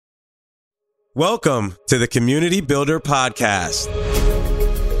Welcome to the Community Builder Podcast.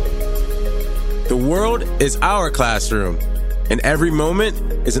 The world is our classroom, and every moment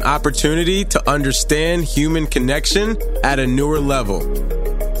is an opportunity to understand human connection at a newer level.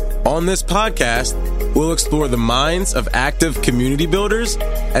 On this podcast, we'll explore the minds of active community builders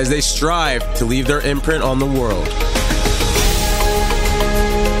as they strive to leave their imprint on the world.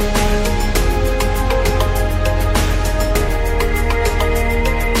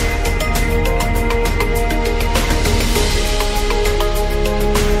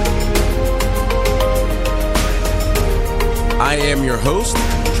 I am your host,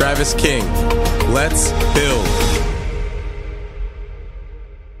 Travis King. Let's build.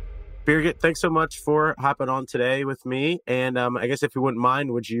 Birgit, thanks so much for hopping on today with me. And I guess if you wouldn't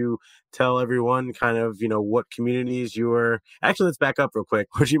mind, would you tell everyone kind of, what communities you were... Actually, let's back up real quick.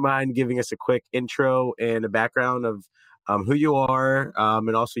 Would you mind giving us a quick intro and a background of who you are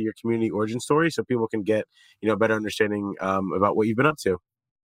and also your community origin story so people can get, a better understanding about what you've been up to?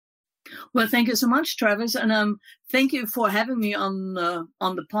 Well, thank you so much, Travis, and thank you for having me on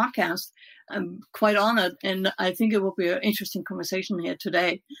the podcast. I'm quite honored, and I think it will be an interesting conversation here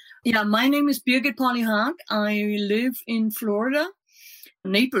today. Yeah, my name is Birgit Pauli-Haack. I live in Florida,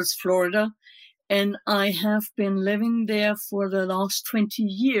 Naples, Florida, and I have been living there for the last 20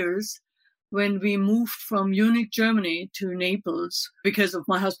 years when we moved from Munich, Germany to Naples because of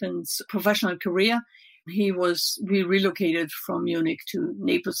my husband's professional career. We relocated from Munich to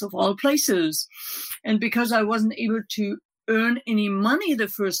Naples of all places. And because I wasn't able to earn any money the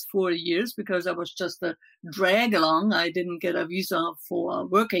first 4 years, because I was just a drag along, I didn't get a visa for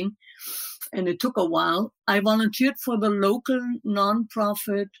working, and it took a while, I volunteered for the local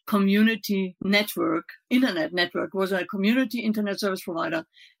nonprofit community network, internet network, was a community internet service provider.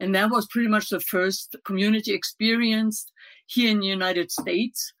 And that was pretty much the first community experience here in the United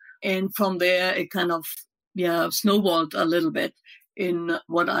States. And from there, it kind of snowballed a little bit in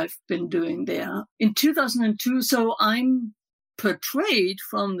what I've been doing there. In 2002, so I'm portrayed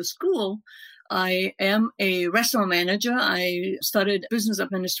from the school. I am a restaurant manager. I studied business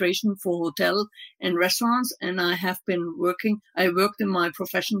administration for hotel and restaurants, and I worked in my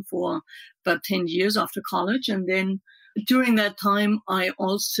profession for about 10 years after college. And then during that time, I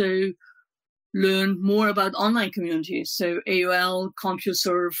also learn more about online communities. So AOL,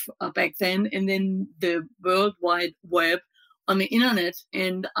 CompuServe back then, and then the World Wide Web on the internet.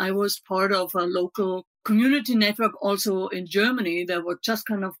 And I was part of a local community network also in Germany that just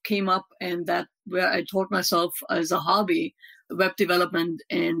kind of came up, and that where I taught myself as a hobby, web development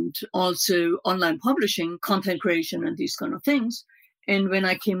and also online publishing, content creation and these kind of things. And when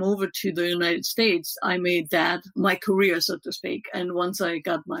I came over to the United States, I made that my career, so to speak. And once I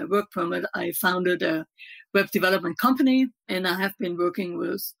got my work permit, I founded a web development company. And I have been working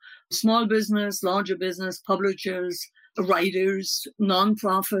with small business, larger business, publishers, writers,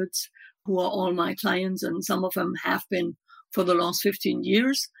 nonprofits, who are all my clients. And some of them have been for the last 15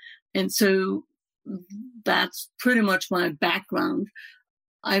 years. And so that's pretty much my background.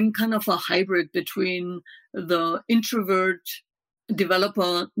 I'm kind of a hybrid between the introvert,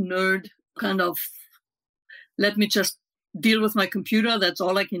 developer, nerd, kind of let me just deal with my computer, that's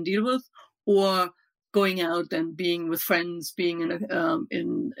all I can deal with, or going out and being with friends, being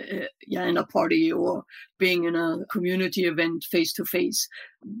in a party or being in a community event face to face,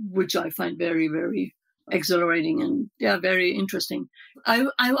 which I find very, very exhilarating and very interesting. I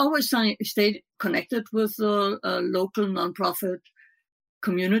always stayed connected with the local nonprofit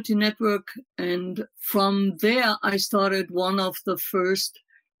community network. And from there, I started one of the first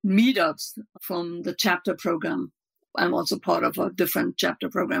meetups from the chapter program. I'm also part of a different chapter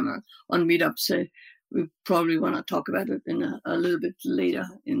program on meetups. So we probably want to talk about it in a little bit later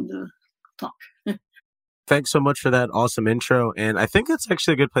in the talk. Thanks so much for that awesome intro. And I think that's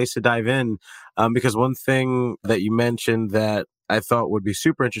actually a good place to dive in because one thing that you mentioned that I thought would be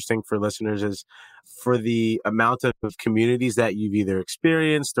super interesting for listeners is for the amount of communities that you've either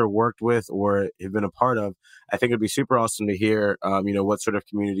experienced or worked with or have been a part of. I think it'd be super awesome to hear, what sort of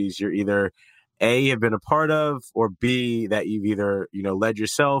communities you're either A, have been a part of, or B, that you've either, led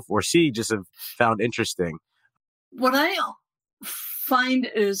yourself, or C, just have found interesting. What I find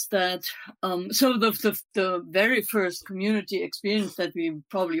is that, so the very first community experience that we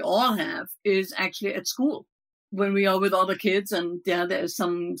probably all have is actually at school. When we are with other kids and there is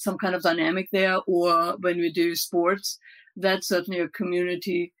some kind of dynamic there, or when we do sports, that's certainly a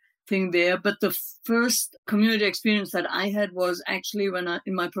community thing there. But the first community experience that I had was actually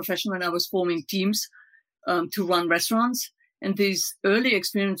in my profession, when I was forming teams to run restaurants. And these early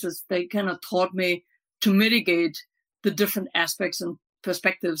experiences, they kind of taught me to mitigate the different aspects and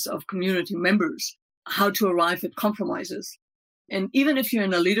perspectives of community members, how to arrive at compromises. And even if you're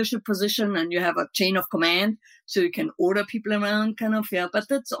in a leadership position and you have a chain of command, so you can order people around but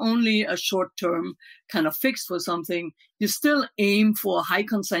that's only a short-term kind of fix for something. You still aim for a high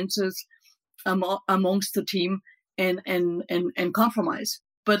consensus amongst the team and compromise.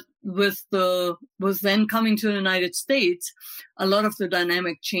 But with then coming to the United States, a lot of the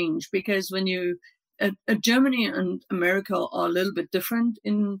dynamic changed, because when Germany and America are a little bit different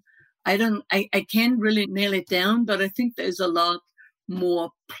I can't really nail it down, but I think there's a lot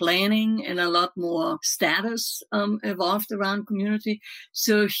more planning and a lot more status evolved around community.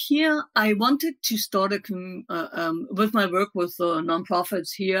 So here I wanted to start with my work with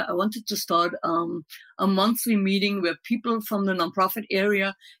nonprofits here. I wanted to start a monthly meeting where people from the nonprofit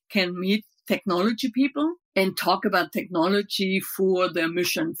area can meet technology people and talk about technology for their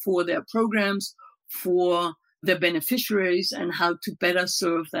mission, for their programs, for their beneficiaries, and how to better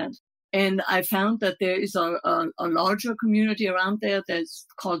serve that. And I found that there is a larger community around there that's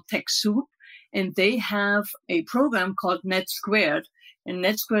called TechSoup, and they have a program called Net Squared. And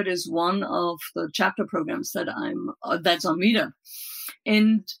Net Squared is one of the chapter programs that's on Meetup.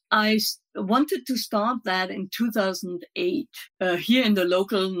 And I wanted to start that in 2008 here in the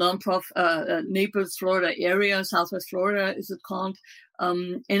local nonprofit Naples, Florida area, Southwest Florida is it called.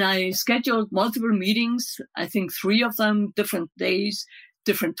 And I scheduled multiple meetings, I think 3 of them, different days,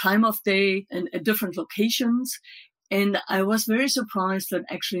 different time of day, and at different locations. And I was very surprised that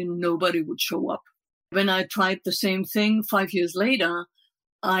actually nobody would show up. When I tried the same thing 5 years later,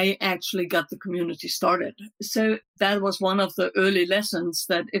 I actually got the community started. So that was one of the early lessons,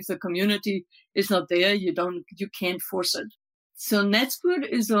 that if the community is not there, you can't force it. So NetSquared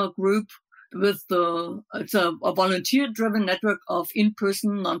is a group it's a volunteer-driven network of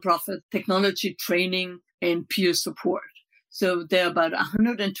in-person nonprofit technology training and peer support. So there are about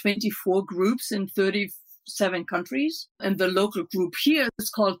 124 groups in 37 countries. And the local group here is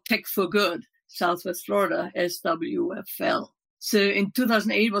called Tech for Good, Southwest Florida, SWFL. So in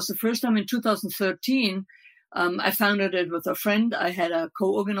 2008 was the first time. In 2013, I founded it with a friend. I had a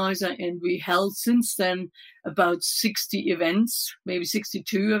co-organizer, and we held since then about 60 events, maybe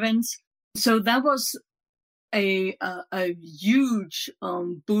 62 events. So that was a huge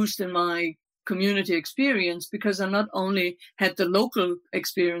boost in my community experience, because I not only had the local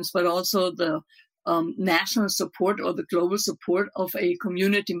experience, but also the national support or the global support of a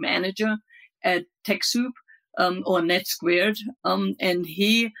community manager at TechSoup or Net Squared. And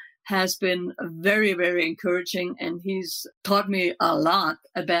he has been very, very encouraging, and he's taught me a lot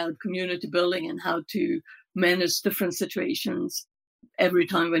about community building and how to manage different situations every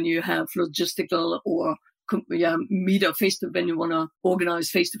time when you have logistical or meet up when you want to organize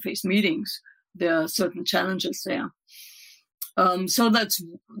face-to-face meetings. There are certain challenges there. So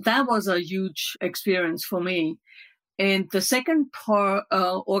that was a huge experience for me. And the second part,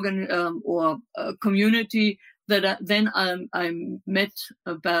 community that I met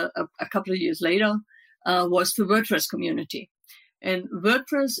about a couple of years later was the Wordpress community. And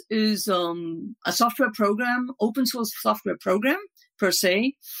Wordpress is a software program, open source software program per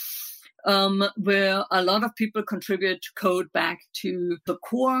se, where a lot of people contribute code back to the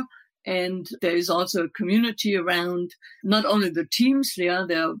core. And there is also a community around not only the teams, there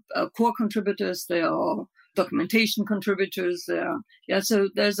are core contributors, there are documentation contributors there. So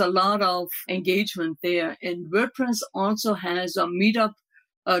there's a lot of engagement there. And WordPress also has a Meetup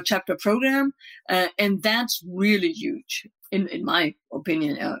chapter program, and that's really huge. In my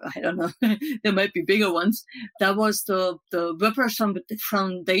opinion, I don't know, there might be bigger ones. That was the WordPress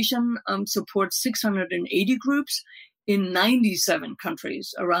Foundation supports 680 groups in 97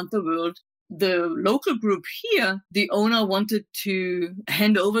 countries around the world. The local group here, the owner wanted to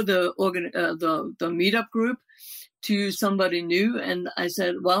hand over the Meetup group to somebody new. And I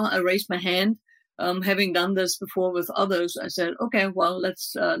said, well, I raised my hand. Having done this before with others, I said, okay, well,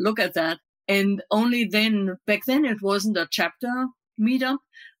 let's look at that. And only then, back then, it wasn't a chapter Meetup,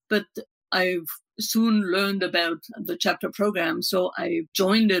 but I've soon learned about the chapter program. So I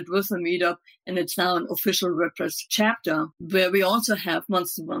joined it with a Meetup, and it's now an official WordPress chapter, where we also have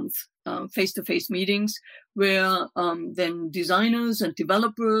month-to-month face-to-face meetings, where then designers and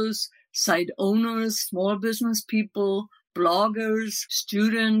developers, site owners, small business people, bloggers,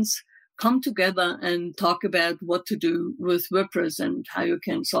 students come together and talk about what to do with WordPress and how you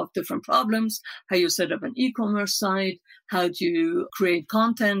can solve different problems, how you set up an e-commerce site, how to create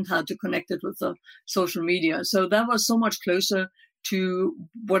content, how to connect it with the social media. So that was so much closer to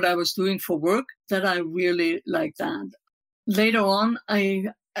what I was doing for work that I really liked that. Later on, I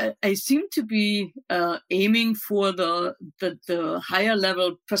I seem to be aiming for the higher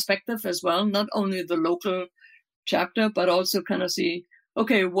level perspective as well, not only the local chapter, but also kind of see,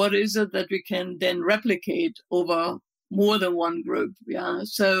 okay, what is it that we can then replicate over more than one group? Yeah.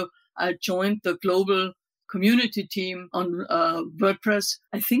 So I joined the global community team on WordPress.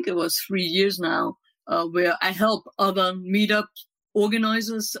 I think it was 3 years now, where I help other meetup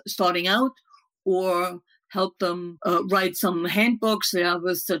organizers starting out, or help them write some handbooks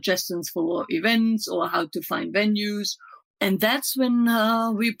with suggestions for events or how to find venues. And that's when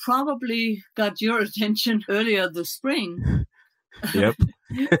we probably got your attention earlier this spring. Yep.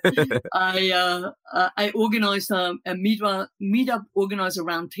 I organized a meetup organizer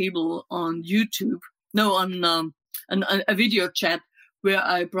roundtable on YouTube. No, on a video chat where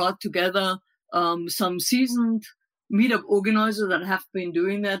I brought together some seasoned meetup organizers that have been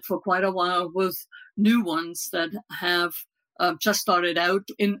doing that for quite a while, with new ones that have just started out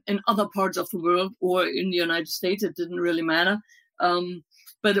in other parts of the world or in the United States. It didn't really matter.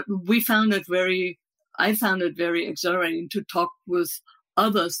 But I found it very exhilarating to talk with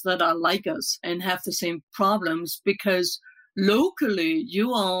others that are like us and have the same problems, because locally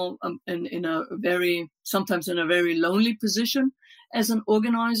you are sometimes in a very lonely position as an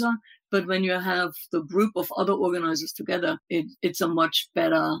organizer. But when you have the group of other organizers together, it's a much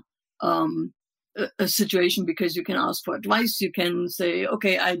better a situation, because you can ask for advice. You can say,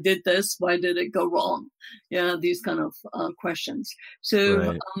 okay, I did this. Why did it go wrong? Yeah, these kind of questions. So,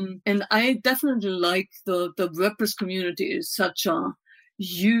 Right. And I definitely like the WordPress community is such a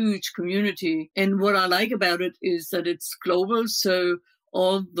huge community. And what I like about it is that it's global. So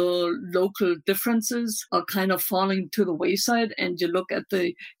all the local differences are kind of falling to the wayside, and you look at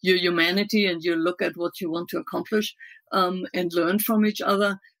your humanity, and you look at what you want to accomplish, and learn from each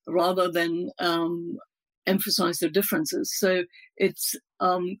other, rather than emphasize the differences. So it's,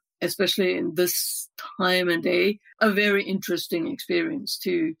 especially in this time and day, a very interesting experience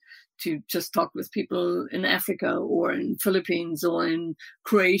to just talk with people in Africa or in Philippines or in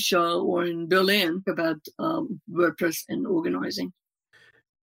Croatia or in Berlin about WordPress and organizing.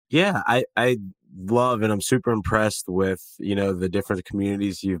 Yeah, I love, and I'm super impressed with, the different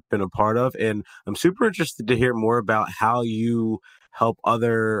communities you've been a part of. And I'm super interested to hear more about how you help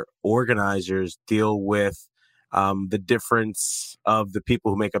other organizers deal with the difference of the people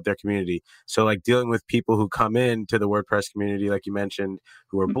who make up their community. So like dealing with people who come into the WordPress community, like you mentioned,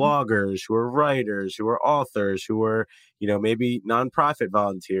 who are bloggers, who are writers, who are authors, who are, maybe nonprofit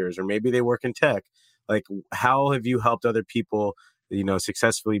volunteers, or maybe they work in tech. Like, how have you helped other people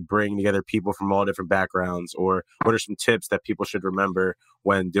successfully bring together people from all different backgrounds, or what are some tips that people should remember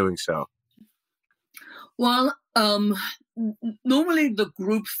when doing so? Well, normally the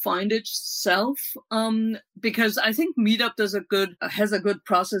group find itself, because I think Meetup has a good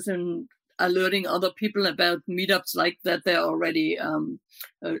process in alerting other people about meetups like that they're already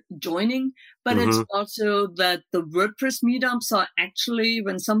joining. But it's also that the WordPress meetups are actually,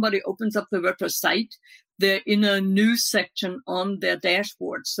 when somebody opens up the WordPress site, they're in a news section on their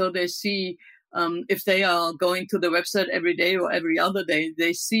dashboard. So they see, if they are going to the website every day or every other day,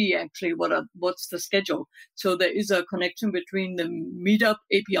 they see actually what's the schedule. So there is a connection between the Meetup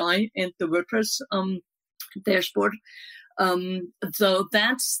API and the WordPress dashboard. So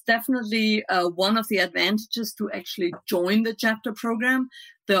that's definitely one of the advantages to actually join the chapter program.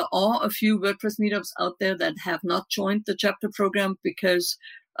 There are a few WordPress meetups out there that have not joined the chapter program because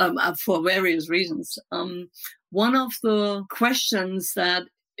for various reasons. One of the questions that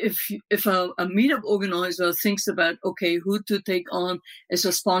if a meetup organizer thinks about, okay, who to take on as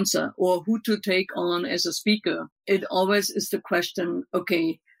a sponsor or who to take on as a speaker, it always is the question,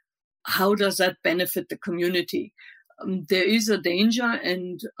 okay, how does that benefit the community? There is a danger,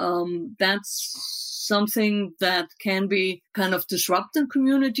 and that's something that can be kind of disrupting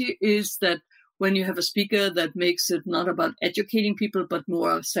community, is that when you have a speaker that makes it not about educating people, but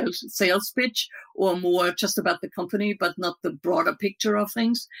more sales pitch, or more just about the company, but not the broader picture of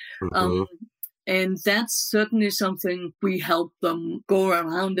things. And that's certainly something we help them go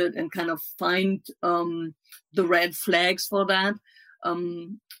around it and kind of find the red flags for that,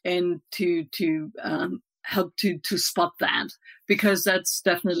 and to help to spot that, because that's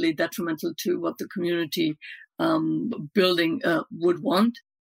definitely detrimental to what the community building would want.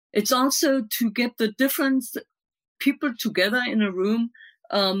 It's also to get the different people together in a room.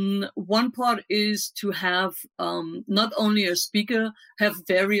 One part is to have not only a speaker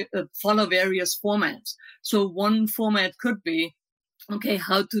follow various formats. So one format could be, okay,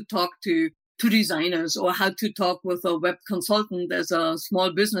 how to talk to to designers, or how to talk with a web consultant as a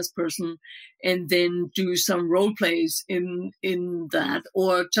small business person, and then do some role plays in that,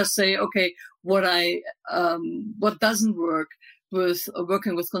 or just say, okay, what doesn't work with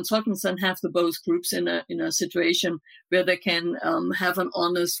working with consultants, and have the both groups in a situation where they can have an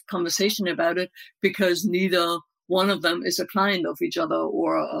honest conversation about it, because neither one of them is a client of each other,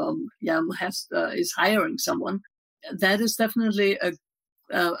 or is hiring someone. That is definitely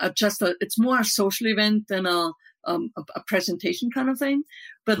it's more a social event than a presentation kind of thing,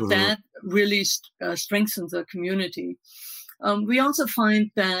 but that really strengthens the community. We also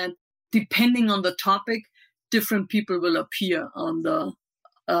find that depending on the topic, different people will appear on the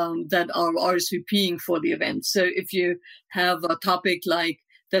that are RSVPing for the event. So if you have a topic like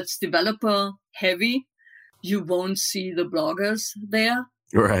that's developer heavy, you won't see the bloggers there.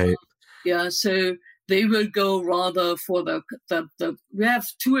 Right. So they will go rather for the we have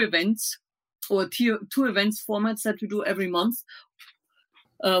two events formats that we do every month.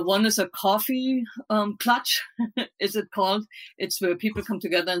 One is a coffee clutch, is it called? It's where people come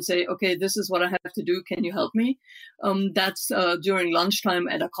together and say, okay, this is what I have to do. Can you help me? That's during lunchtime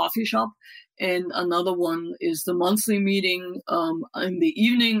at a coffee shop. And another one is the monthly meeting. In the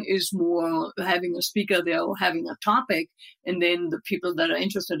evening is more having a speaker there or having a topic. And then the people that are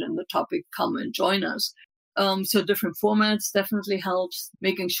interested in the topic come and join us. So different formats definitely helps,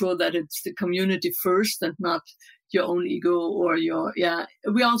 making sure that it's the community first and not your own ego or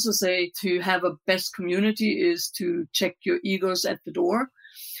we also say to have a best community is to check your egos at the door.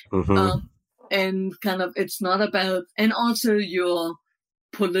 And kind of, it's not about, and also your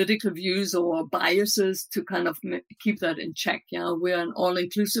political views or biases, to kind of keep that in check. We're an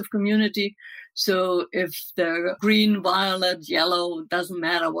all-inclusive community. So if they're green, violet, yellow, doesn't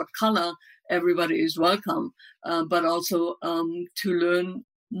matter what color, everybody is welcome. But also to learn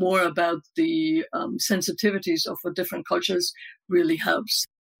more about the sensitivities of the different cultures really helps.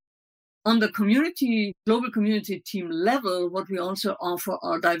 On the global community team level, what we also offer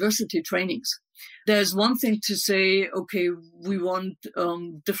are diversity trainings. There's one thing to say, okay, we want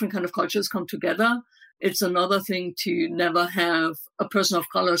different kind of cultures come together. It's another thing to never have a person of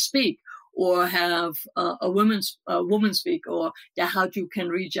color speak, or have a woman speak, or how you can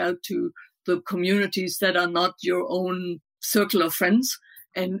reach out to the communities that are not your own circle of friends,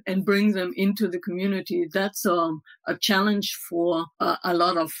 and bring them into the community. That's a challenge for a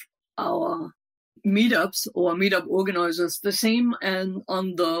lot of our meetups or meetup organizers. The same, and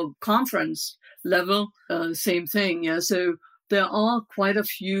on the conference level, same thing. So there are quite a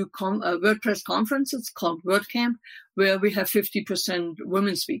few WordPress conferences called WordCamp, where we have 50%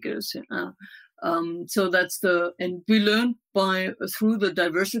 women speakers. So that's and we learned through the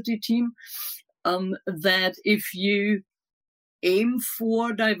diversity team that if you aim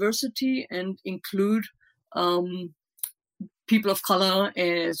for diversity and include people of color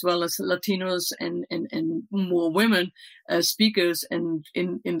as well as Latinos and more women speakers and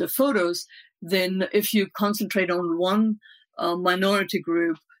in the photos, then if you concentrate on one minority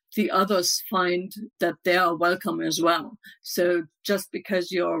group, the others find that they are welcome as well. So just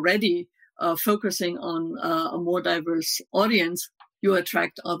because you're already focusing on a more diverse audience, you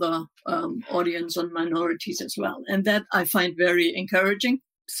attract other audience on minorities as well. And that I find very encouraging.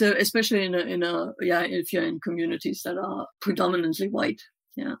 So especially if you're in communities that are predominantly white,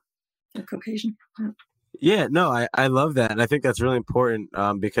 and Caucasian. Yeah, no, I love that. And I think that's really important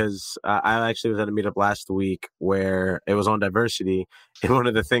because I actually was at a meetup last week where it was on diversity. And one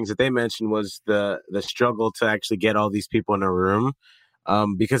of the things that they mentioned was the struggle to actually get all these people in a room.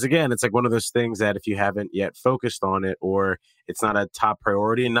 Because again, it's like one of those things that if you haven't yet focused on it, or it's not a top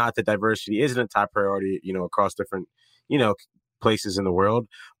priority, and not that diversity isn't a top priority, across different, places in the world.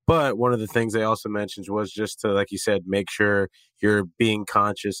 But one of the things they also mentioned was just to, like you said, make sure you're being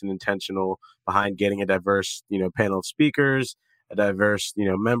conscious and intentional behind getting a diverse, panel of speakers, a diverse,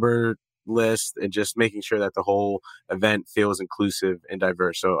 member list, and just making sure that the whole event feels inclusive and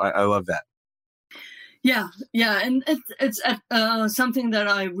diverse. So I love that. Yeah, and it's something that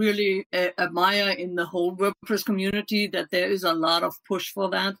I really admire in the whole WordPress community, that there is a lot of push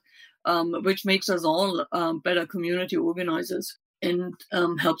for that, which makes us all better community organizers and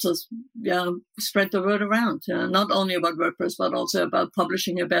helps us spread the word around, not only about WordPress, but also about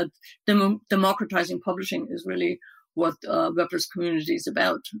publishing, about democratizing publishing is really what WordPress community is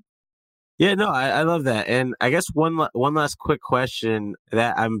about. Yeah, no, I love that. And I guess one last quick question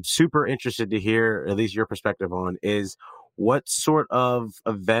that I'm super interested to hear, at least your perspective on, is what sort of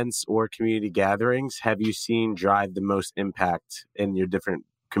events or community gatherings have you seen drive the most impact in your different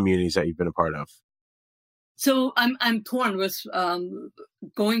communities that you've been a part of? So I'm torn with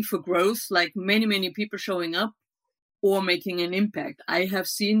going for growth, like many people showing up, or making an impact. I have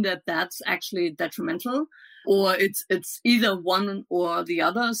seen that that's actually detrimental, or it's either one or the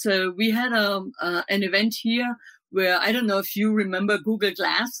other. So we had an event here where, I don't know if you remember Google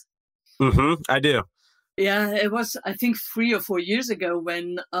Glass. Mm-hmm, I do. Yeah, it was, I think, 3 or 4 years ago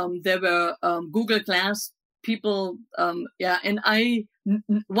when there were Google Glass people. And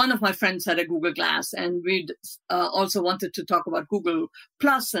one of my friends had a Google Glass, and we also wanted to talk about Google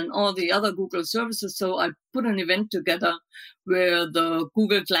Plus and all the other Google services. So I put an event together where the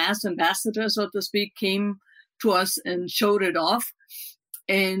Google Glass ambassador, so to speak, came to us and showed it off.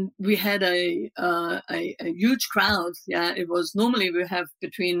 And we had a huge crowd. Yeah, it was, normally we have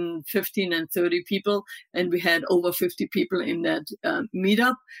between 15 and 30 people, and we had over 50 people in that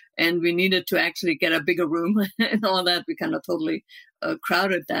meetup. And we needed to actually get a bigger room and all that. We kind of totally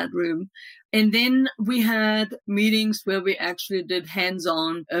crowded that room. And then we had meetings where we actually did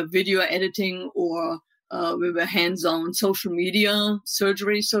hands-on video editing, or we were hands-on social media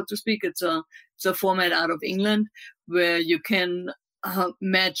surgery, so to speak. It's a format out of England where you can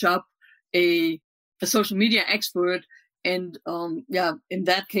match up a social media expert, and in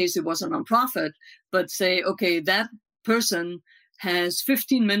that case it was a nonprofit, but say, okay, that person has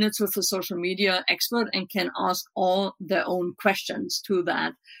 15 minutes with a social media expert and can ask all their own questions to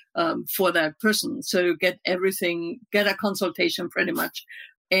that for that person. So get a consultation pretty much.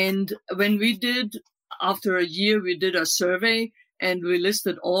 And when we did, after a year, we did a survey and we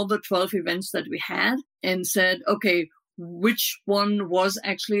listed all the 12 events that we had and said, okay, which one was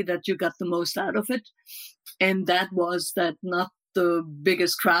actually that you got the most out of it? And that was that not the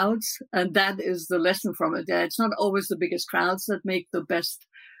biggest crowds. And that is the lesson from it. It's not always the biggest crowds that make the best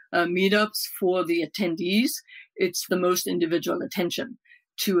meetups for the attendees. It's the most individual attention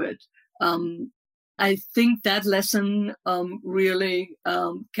to it. I think that lesson really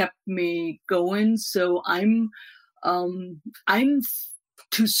kept me going. So I'm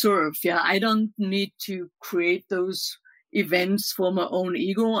to serve. Yeah, I don't need to create those events for my own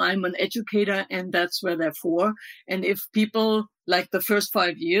ego. I'm an educator, and that's where they're for. And if people, like the first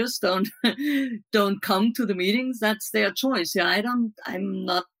 5 years, don't come to the meetings, that's their choice. Yeah, I'm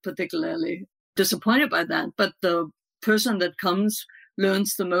not particularly disappointed by that. But the person that comes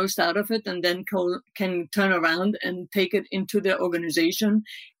learns the most out of it, and then can turn around and take it into their organization,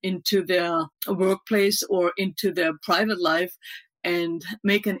 into their workplace, or into their private life, and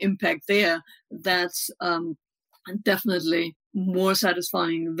make an impact there. That's definitely more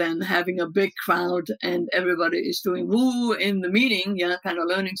satisfying than having a big crowd and everybody is doing woo in the meeting, kind of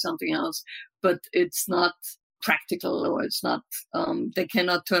learning something else, but it's not practical, or it's not, they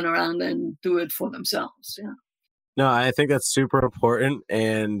cannot turn around and do it for themselves. Yeah. No, I think that's super important,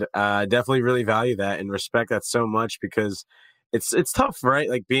 and definitely really value that and respect that so much, because it's tough, right?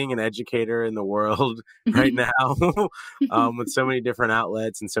 Like being an educator in the world right now with so many different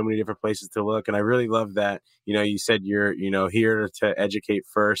outlets and so many different places to look. And I really love that, you said you're, here to educate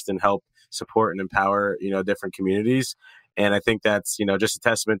first and help support and empower, different communities. And I think that's, just a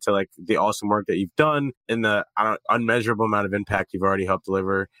testament to like the awesome work that you've done and the unmeasurable amount of impact you've already helped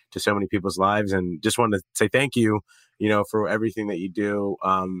deliver to so many people's lives. And just wanted to say thank you, for everything that you do.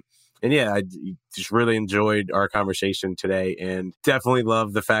 And yeah, I just really enjoyed our conversation today, and definitely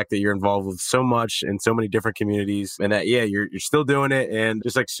love the fact that you're involved with so much in so many different communities, and that, you're still doing it, and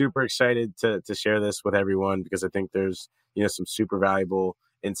just like super excited to share this with everyone, because I think there's, some super valuable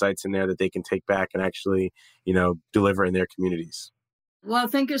insights in there that they can take back and actually, deliver in their communities. Well,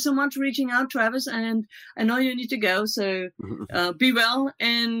 thank you so much for reaching out, Travis. And I know you need to go, so be well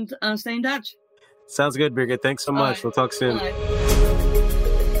and stay in touch. Sounds good, Birgit. Thanks so much. Right. We'll talk soon.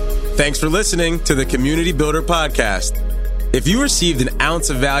 Thanks for listening to the Community Builder Podcast. If you received an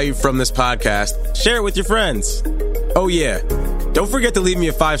ounce of value from this podcast, share it with your friends. Oh yeah, don't forget to leave me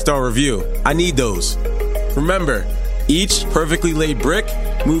a 5-star review. I need those. Remember, each perfectly laid brick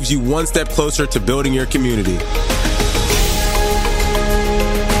moves you one step closer to building your community.